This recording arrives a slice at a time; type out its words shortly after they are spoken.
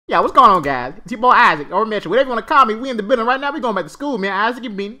Yeah, what's going on, guys? It's your boy Isaac, or Metroum, whatever you want to call me. We in the building right now. We going back to school, man. Isaac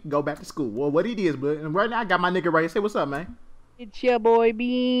and Beany, go back to school. Well, what it is, but right now I got my nigga right here. Say what's up, man. It's your boy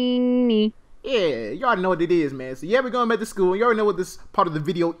Beany. Yeah, you already know what it is, man. So yeah, we're going back to school. You already know what this part of the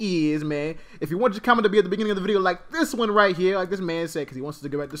video is, man. If you want your comment to be at the beginning of the video like this one right here, like this man said, because he wants us to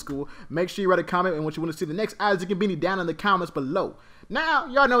go back to school, make sure you write a comment and what you want to see the next Isaac and Beany down in the comments below. Now,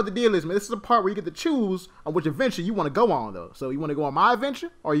 y'all know what the deal is, man. This is the part where you get to choose on which adventure you want to go on, though. So you want to go on my adventure,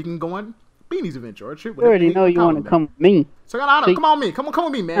 or you can go on Beany's adventure, or a trip. You already know you want to come with me. So come on me. Come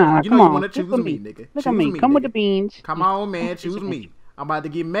with me, man. You know you want to choose me, nigga. Look at me. Come with the beans. Come on, man. Choose me. I'm about to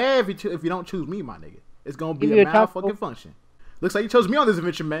get mad if you don't choose me, my nigga. It's gonna be a malfucking function. Looks like you chose me on this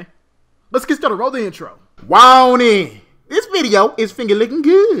adventure, man. Let's get started. Roll the intro. Wow, this video is finger licking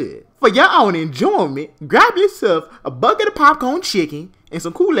good. For your own enjoyment, grab yourself a bucket of popcorn chicken and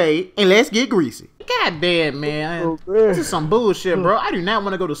some Kool-Aid, and let's get greasy. God damn, man. This is some bullshit, bro. I do not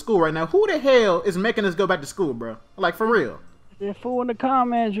want to go to school right now. Who the hell is making us go back to school, bro? Like, for real. That fool in the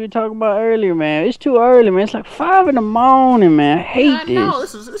comments we were talking about earlier, man. It's too early, man. It's like 5 in the morning, man. I hate this. No,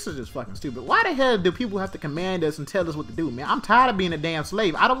 this is just fucking stupid. Why the hell do people have to command us and tell us what to do, man? I'm tired of being a damn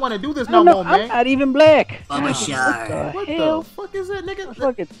slave. I don't want to do this no more, man. I'm not even black. What the fuck is that, nigga?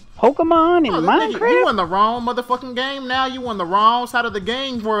 Fucking Pokemon and Minecraft? Nigga, you in the wrong motherfucking game now. You on the wrong side of the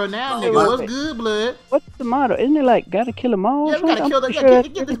game world now, nigga. What's good, blood? What's the motto? Isn't it like, gotta kill them all? Yeah, we gotta kill them. Yeah,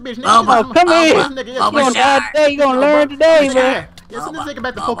 get this bitch, nigga. Oh, come here. You gonna learn today, man. Yeah, send this nigga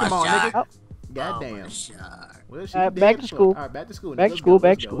back to Pokemon, nigga. Goddamn. Well, back to school. Alright, back to school. Back to school,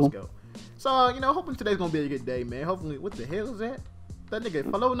 back to school. So, you know, hoping today's gonna be a good day, man. Hopefully, what the hell is that? That nigga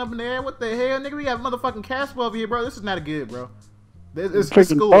floating up in the air? What the hell, nigga? We got motherfucking Casper over here, bro. This is not good, bro. This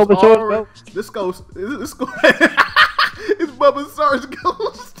school is already... This school... It's Bulbasaur's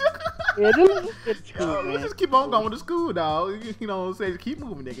ghost. Yeah, let's just keep on going to school, dog. You know what I'm saying? Keep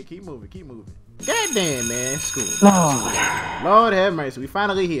moving, nigga. Keep moving. Goddamn, man. School. Lord have mercy. We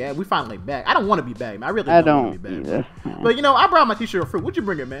finally here. We finally back. I don't want to be back, man. I really don't want to be back. But, you know, I brought my t-shirt of fruit. What'd you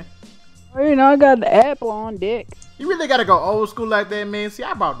bring it, man? Well, you know, I got the apple on deck. You really got to go old school like that, man. See,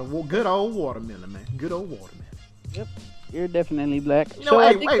 I brought the good old watermelon, man. Good old watermelon. Yep. You're definitely black. You know, so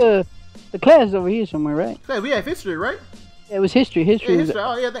I think the class is over here somewhere, right? We have history, right? Yeah, it was history. History. Yeah, history.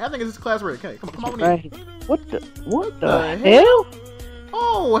 Oh, yeah, I think it's this class right. Okay, come on in. What the hell?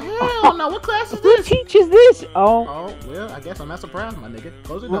 Oh, hell no. What class is Who this? teaches this? Oh, well, I guess I'm not surprised, my nigga.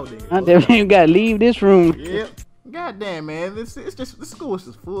 Close the door, nigga. I definitely gotta leave this room. Yep. Goddamn, man. This school is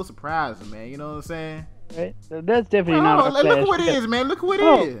just full of surprises, man. You know what I'm saying? Right. So that's definitely not our class. Look who it is, man. Look who it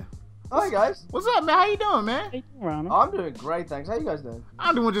is. Hi guys. What's up, man? How you doing, man? Hey, Ronald. I'm doing great, thanks. How you guys doing?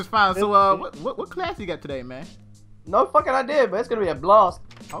 I'm doing just fine. So, what class you got today, man? No fucking idea, but it's gonna be a blast.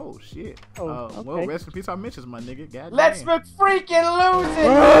 Oh shit. Okay. Well, rest in peace, our mentions, my nigga. God Let's freaking lose it.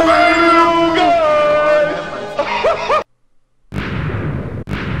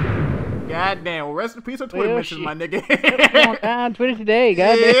 Goddamn. Well, rest in peace, our Twitter mentions, my nigga. On Twitter today,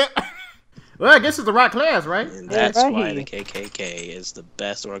 goddamn. Yeah. Well, I guess it's the right class, right? And that's why the KKK is the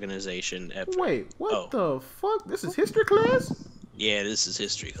best organization ever. Wait, what the fuck? This is history class? Yeah, this is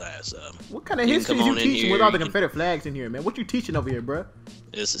history class. What kind of history you teaching with all the Confederate flags in here, man? What you teaching over here, bro?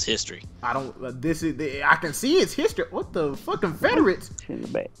 This is history. I don't. I can see it's history. What the fuck, Confederates? You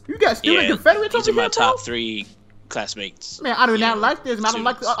got student Confederates over here, these are my top 3 classmates. Man, I do not like this, man.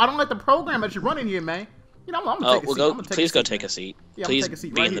 I don't like the program that you're running here, man. You know, I'm gonna take a seat. Please go take a seat. Yeah, please take a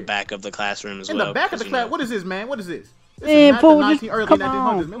seat be right in the here. back of the classroom as in well. In the back of the class? What is this, man? What is this? This man, is fool, early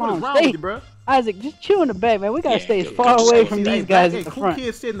 1900s, man. What is wrong with you, bro? Isaac, just chill in the back, man. We gotta stay as far away from these guys in the front. Cool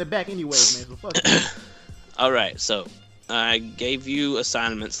kids sit in the back anyways, man. So fuck. Alright, so I gave you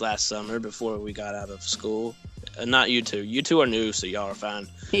assignments last summer before we got out of school. Not you two. You two are new, so y'all are fine.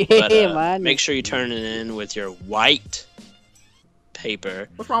 But make sure you turn it in with your white paper.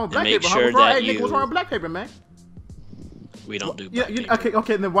 What's wrong with black paper? What's wrong with black paper, man? We don't do black paper.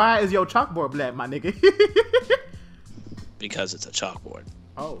 Okay, then why is your chalkboard black, my nigga? Because it's a chalkboard.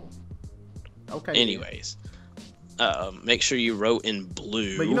 Oh. Okay. Anyways, make sure you wrote in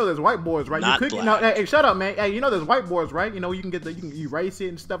blue. But you know there's whiteboards, right? Not black. No, hey, shut up, man. Hey, you know there's whiteboards, right? You know you can erase it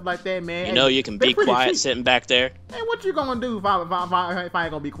and stuff like that, man. You know you can be quiet sitting back there. Hey, what you gonna do if I ain't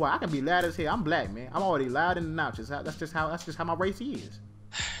gonna be quiet? I can be loud as hell. I'm black, man. I'm already loud and obnoxious. That's just how my race is.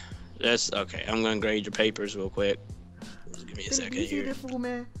 That's okay. I'm gonna grade your papers real quick. Just give me a second here. You see here. this fool,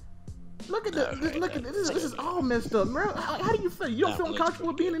 man? Look at this. Look at this. This is all messed up, bro. How do you feel? You don't feel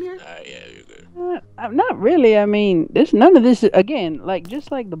uncomfortable being in here? Alright, yeah, you're good. Not really. I mean, none of this is, again, like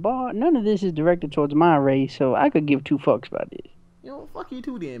just like the bar. None of this is directed towards my race, so I could give 2 fucks about this. You know, fuck you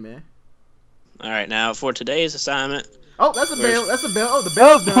too, then, man. Alright, now for today's assignment, Oh, that's a bell. That's a bell. Oh, the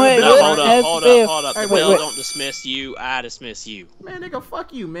bell's done. Wait, No, Bell's hold done. up. Hey, The wait, bell wait. don't dismiss you. I dismiss you. Man, nigga,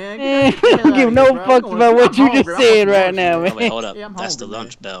 fuck you, man. Man, Get the hell I don't give outta no here, bro. fucks about what you just said right now, Oh, man. wait, hold up. Yeah, I'm That's the hungry, man.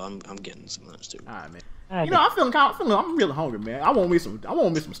 lunch bell. I'm getting some lunch too. All right, man. God You know, I'm really hungry, man. I want me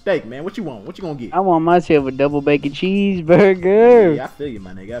some steak, man. What you want? What you gonna get? I want myself a double bacon cheeseburger. Yeah, I feel you,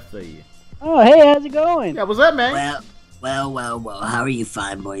 my nigga. I feel you. Oh, hey, how's it going? Yeah, what's up, man? Well. How are you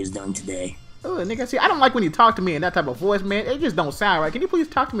fine boys doing today? Oh, nigga, see, I don't like when you talk to me in that type of voice, man. It just don't sound right. Can you please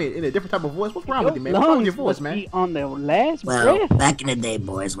talk to me in a different type of voice? What's wrong with you, man? What's wrong with your voice, must man? be on the last Well, breath. back in the day,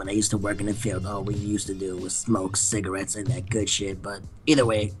 boys, when I used to work in the field, all we used to do was smoke cigarettes and that good shit. But either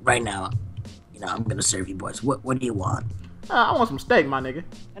way, right now, you know, I'm gonna serve you boys. What do you want? I want some steak, my nigga.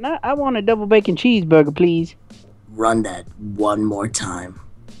 And I want a double bacon cheeseburger, please. Run that one more time.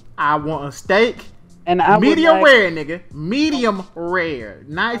 I want a steak. And I Medium would like... rare, nigga. Medium rare.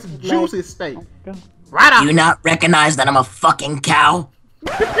 Nice, juicy steak. Oh, Right on. Do you not recognize that I'm a fucking cow? All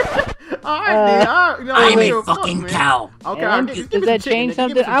right, man. All right. You know, I'm give a fucking cow. Okay, And give me does some that chicken, change nigga.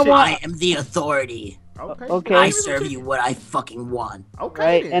 Give me something? some I chicken. want- I am the authority. Okay. Okay. I Give me some serve chicken. you what I fucking want. Okay.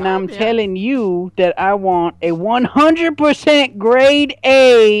 Right, then. and All I'm right, telling you that I want a 100% grade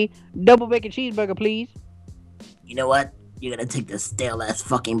A double bacon cheeseburger, please. You know what? You're gonna take the stale ass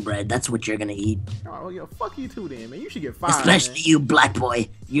fucking bread. That's what you're gonna eat. Oh, yeah, fuck you too, then, man. You should get fired. Especially man. you, black boy.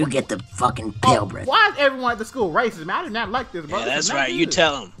 You get the fucking pale bread. Why is everyone at the school racist, man? I did not like this, bro. Yeah, This that's is not right. You good.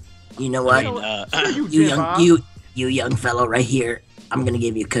 tell him. You know what? Screw you, You Jim young, Bob. you young fellow right here. I'm gonna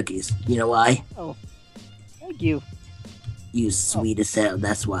give you cookies. You know why? Thank you. You sweet as hell.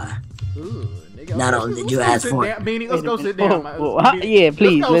 That's why. Ooh, nigga. Not Let's- only did let's you go ask sit for down, Beanie, let's go sit Whoa, down. whoa, Beanie. yeah,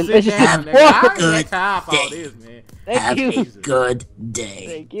 please, Let's go let's sit just- down, Have nigga. I ain't good got time for all day. this, man. Thank Have you. a good day.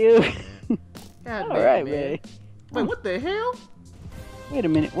 Thank you. God All damn, right, man. man. Wait, what the hell? Wait a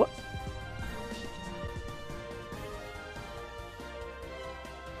minute. What?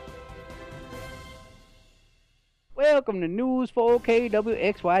 Welcome to News for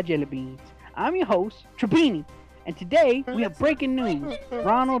OKWXY Jelly Beans. I'm your host, Trabini, and today we have breaking news.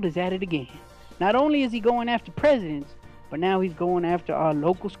 Ronald is at it again. Not only is he going after presidents, but now he's going after our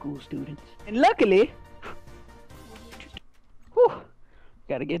local school students. And luckily, whew,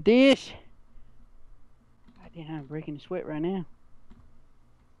 gotta get this. Goddamn, I'm breaking the sweat right now.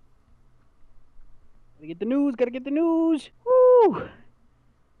 Gotta get the news, gotta get the news. Woo!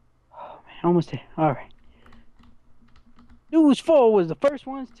 Oh man, almost there. Alright. News 4 was the first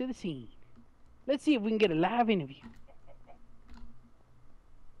ones to the scene. Let's see if we can get a live interview.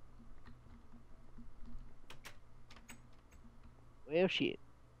 Well, shit.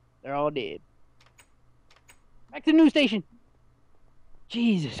 They're all dead. Back to the news station.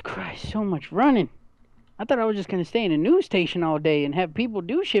 Jesus Christ, so much running. I thought I was just gonna stay in the news station all day and have people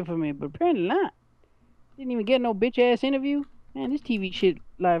do shit for me, but apparently not. Didn't even get no bitch ass interview. Man, this TV shit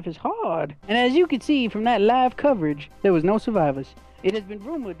life is hard. And as you can see from that live coverage, there was no survivors. It has been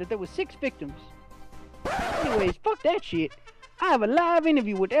rumored that there were 6 victims. Anyways, fuck that shit. I have a live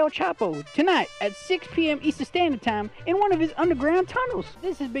interview with El Chapo tonight at 6 p.m. Eastern Standard Time in one of his underground tunnels.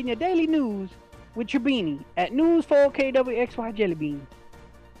 This has been your daily news with Trabini at News 4KWXY Jelly Bean.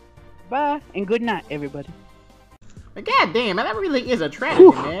 Bye and good night, everybody. God damn, man, that really is a tragedy,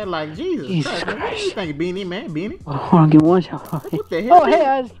 man. Like, Jesus Christ, man. What do Christ. you think, Beanie, man? Beanie? Oh, hold on, give me one shot. What the hell? Oh,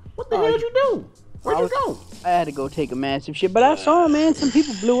 hey, What the hell did you do? Where'd you go? I had to go take a massive shit, but I saw, man, some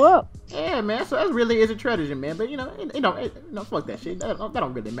people blew up. Yeah, man. So that really is a tragedy, man. But you know, fuck that shit. That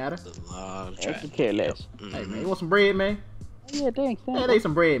don't really matter. I could care less. Hey, man, you want some bread, man? Yeah, thanks. Yeah, they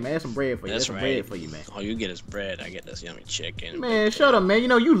some bread, man. There's some bread for you. That's There's some right. bread for you, man. All you get is bread. I get this yummy chicken. Man, shut up, man. You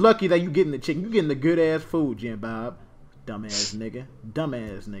know you lucky that you getting the chicken. You getting the good ass food, Jim Bob. Dumbass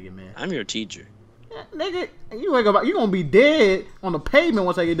nigga, man. I'm your teacher. Yeah, nigga, you gonna be dead on the pavement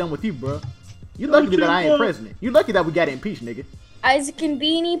once I get done with you, bro. You lucky that I ain't president. You lucky that we got impeached, nigga. Isaac and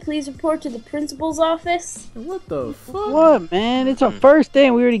Beany, please report to the principal's office. What the fuck? What, man? It's our first day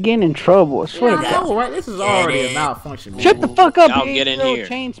and we already getting in trouble. I swear to I God. know, right? This is already a malfunction, man. Shut the fuck up, Y'all you get in little here.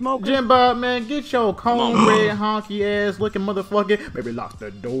 chain smoker. Jim Bob, man, get your on, cornbread, honky ass looking motherfucker. Maybe lock the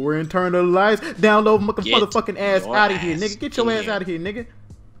door and turn the lights. Download Get motherfucking ass your out of here, ass nigga. Get your in ass here. out of here, nigga.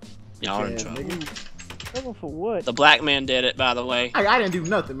 Y'all are in Yeah, trouble. nigga. Trouble for what? The black man did it, by the way. I didn't do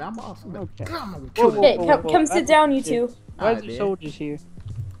nothing, man. I'm awesome. Okay. God, I'm gonna Whoa, kill whoa, that. Hey, whoa, come, whoa. come sit down, you two. Why Alright, are the man. soldiers here?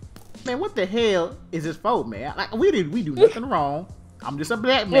 Man, what the hell is this fault, man? Like, we do nothing wrong. I'm just a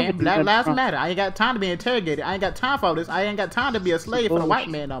black man. Never do Black nothing lives wrong. matter. I ain't got time to be interrogated. I ain't got time for this. I ain't got time to be a slave for the white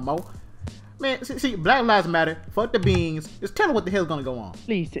man no more. Man, see, Black Lives Matter. Fuck the beans. Just tell her what the hell's gonna go on.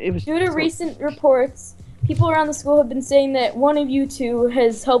 Please, it was. Due to recent reports, people around the school have been saying that one of you two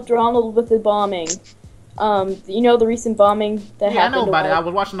has helped Ronald with the bombing. You know the recent bombing that happened. Yeah, I know about it. I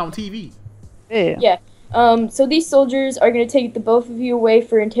was watching on TV. Yeah. Yeah. So these soldiers are going to take the both of you away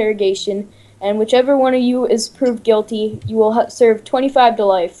for interrogation, and whichever one of you is proved guilty, you will serve 25 to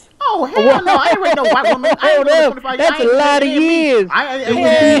life. Oh, hell no. I ain't ready no white woman. I ain't Hold up. That's a lot of years.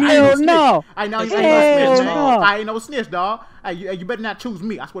 Hell no. I know you ain't no snitch, man. I ain't no snitch, dog. Hey, you better not choose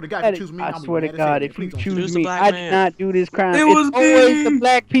me. I swear to God, if you choose me, I swear to God, God, if you choose me, I man. did not do this crime. It was always the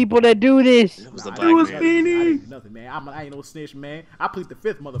black people that do this. It was the Nah, black man. I didn't do nothing, man. I ain't no snitch, man. I plead the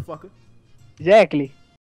fifth, motherfucker. Exactly.